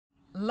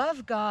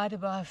love God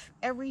above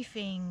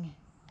everything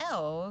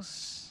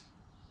else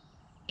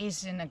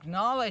is an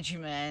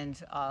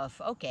acknowledgement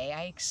of, okay,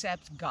 I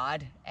accept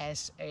God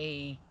as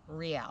a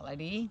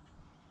reality,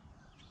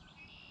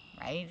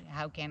 right?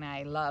 How can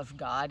I love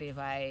God if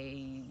I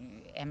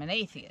am an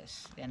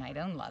atheist? Then I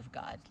don't love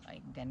God.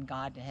 Like, then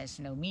God has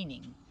no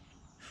meaning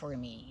for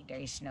me. There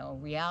is no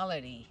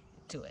reality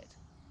to it.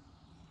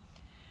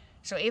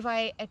 So if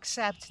I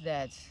accept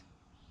that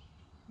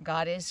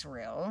God is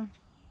real,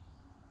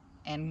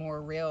 and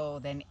more real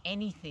than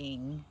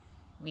anything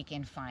we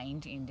can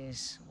find in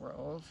this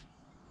world,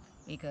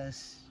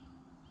 because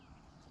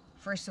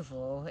first of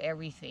all,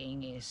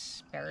 everything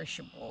is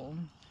perishable.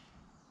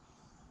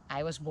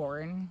 I was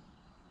born,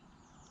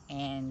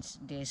 and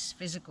this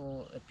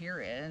physical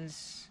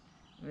appearance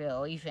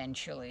will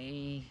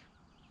eventually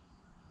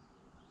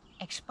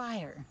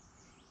expire.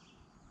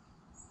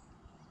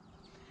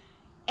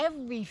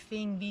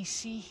 Everything we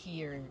see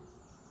here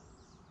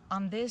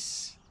on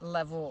this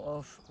level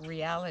of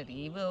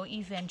reality will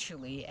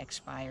eventually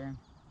expire.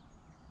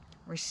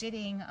 We're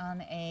sitting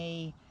on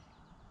a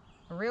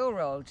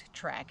railroad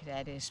track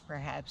that is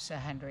perhaps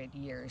 100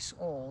 years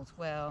old.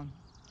 Well,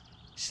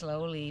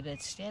 slowly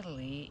but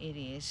steadily it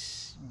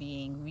is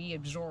being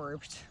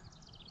reabsorbed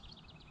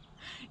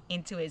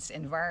into its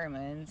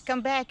environment.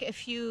 Come back a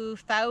few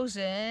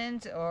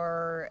thousand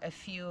or a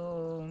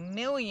few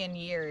million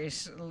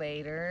years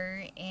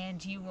later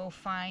and you will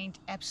find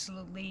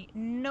absolutely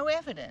no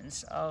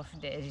evidence of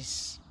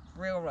these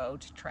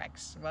railroad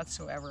tracks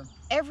whatsoever.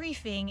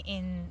 Everything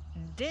in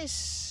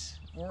this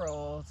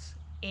world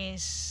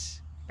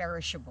is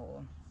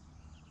perishable.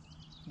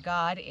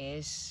 God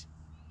is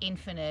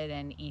infinite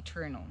and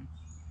eternal.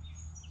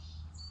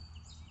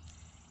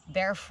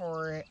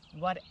 Therefore,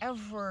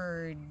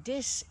 whatever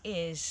this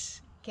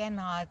is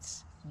cannot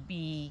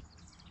be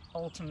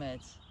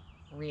ultimate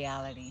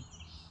reality.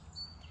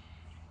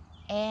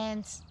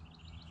 And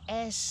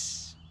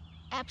as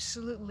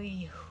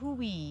absolutely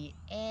hooey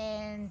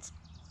and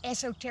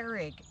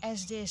esoteric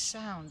as this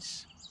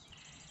sounds,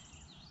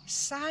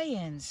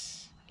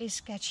 science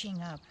is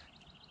catching up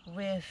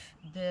with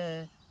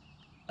the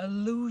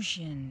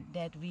illusion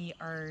that we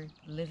are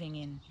living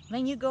in.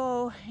 When you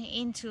go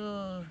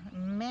into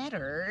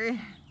matter,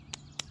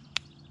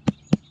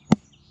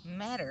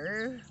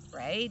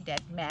 right?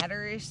 That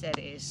matters, that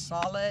is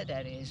solid,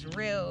 that is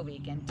real, we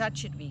can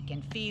touch it, we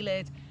can feel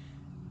it.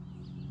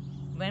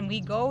 When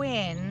we go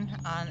in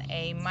on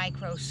a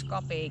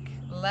microscopic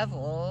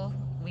level,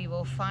 we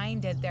will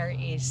find that there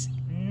is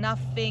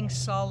nothing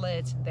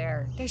solid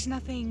there. There's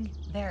nothing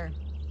there.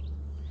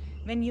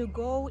 When you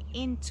go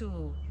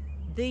into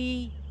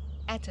the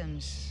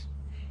atoms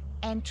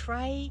and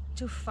try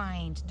to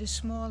find the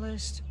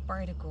smallest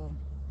particle,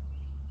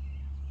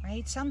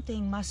 right?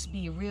 Something must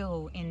be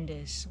real in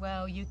this.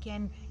 Well, you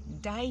can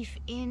dive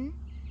in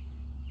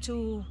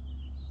to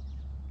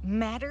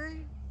matter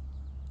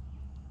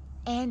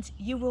and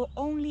you will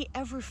only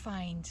ever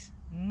find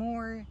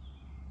more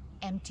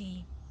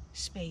empty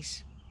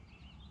space.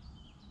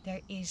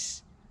 There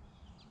is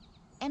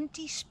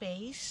empty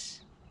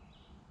space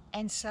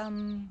and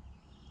some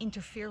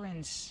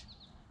interference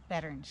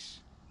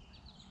patterns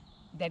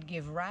that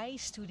give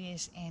rise to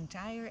this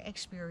entire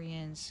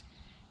experience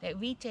that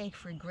we take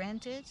for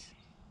granted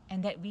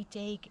and that we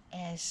take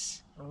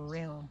as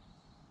real.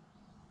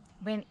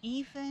 When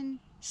even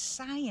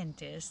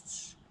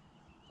scientists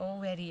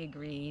already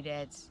agree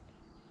that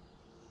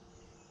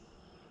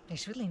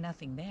there's really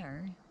nothing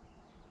there,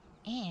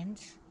 and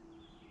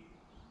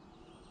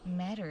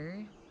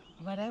matter,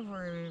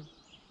 whatever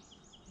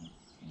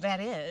that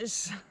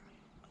is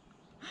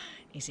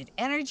it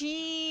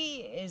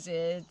energy? Is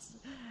it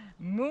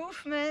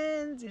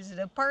movement? Is it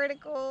a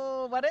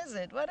particle? What is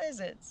it? What is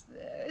it?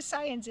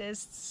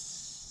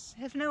 Scientists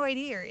have no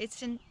idea.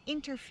 It's an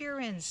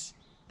interference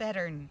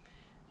pattern,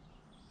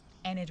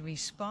 and it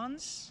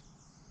responds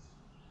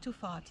to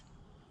thought.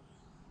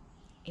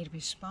 It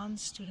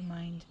responds to the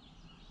mind.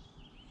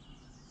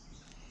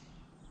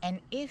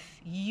 And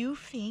if you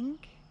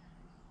think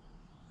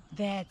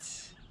that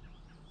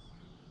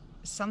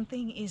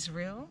something is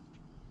real,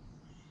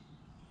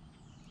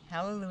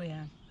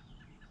 hallelujah,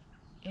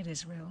 it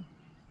is real.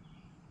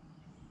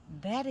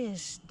 That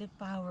is the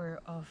power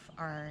of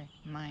our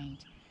mind,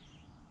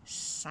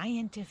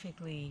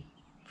 scientifically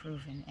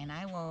proven. And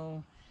I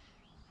will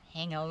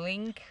hang a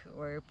link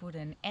or put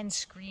an end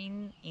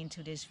screen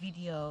into this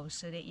video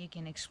so that you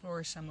can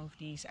explore some of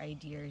these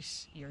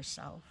ideas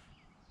yourself.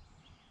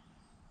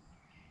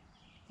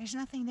 There's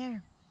nothing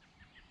there.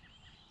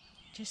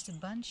 Just a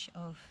bunch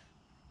of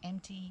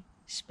empty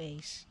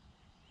space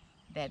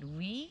that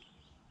we,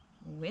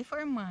 with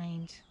our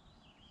mind,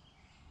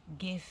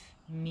 give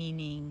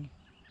meaning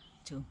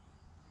to.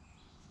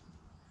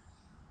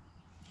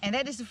 And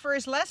that is the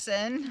first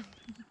lesson.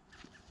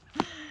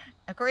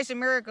 A Course in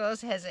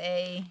Miracles has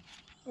a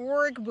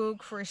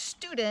workbook for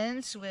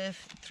students with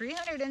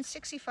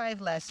 365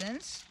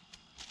 lessons.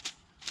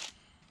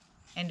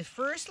 And the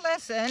first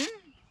lesson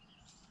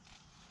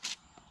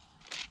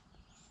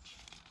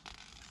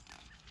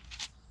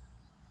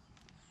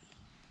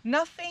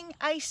Nothing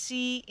I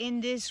see in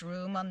this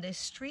room, on this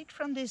street,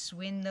 from this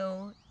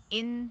window,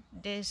 in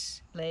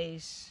this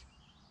place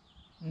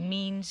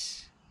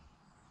means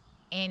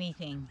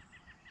anything.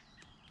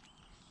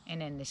 And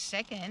then the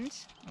second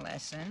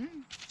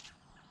lesson,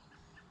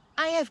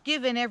 I have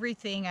given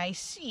everything I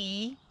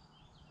see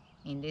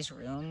in this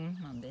room,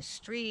 on this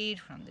street,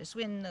 from this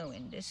window,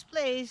 in this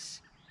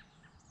place,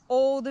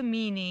 all the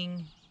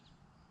meaning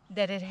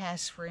that it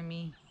has for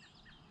me.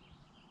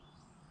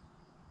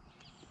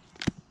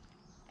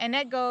 And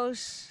that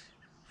goes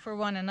for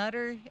one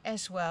another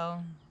as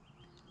well.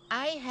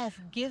 I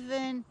have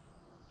given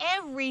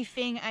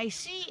everything I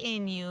see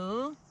in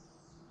you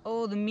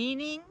all the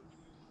meaning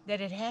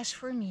that it has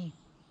for me.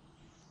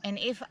 And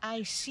if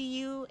I see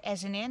you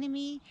as an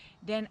enemy,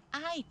 then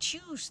I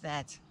choose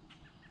that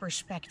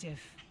perspective.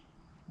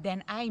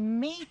 Then I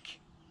make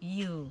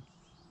you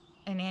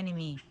an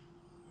enemy.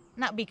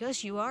 Not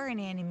because you are an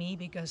enemy,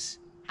 because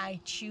I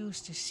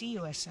choose to see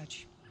you as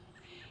such.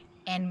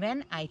 And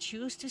when I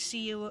choose to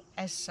see you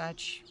as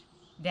such,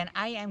 then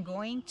I am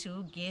going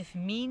to give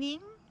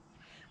meaning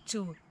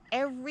to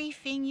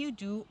everything you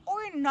do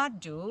or not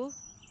do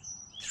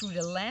through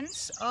the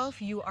lens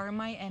of you are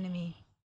my enemy.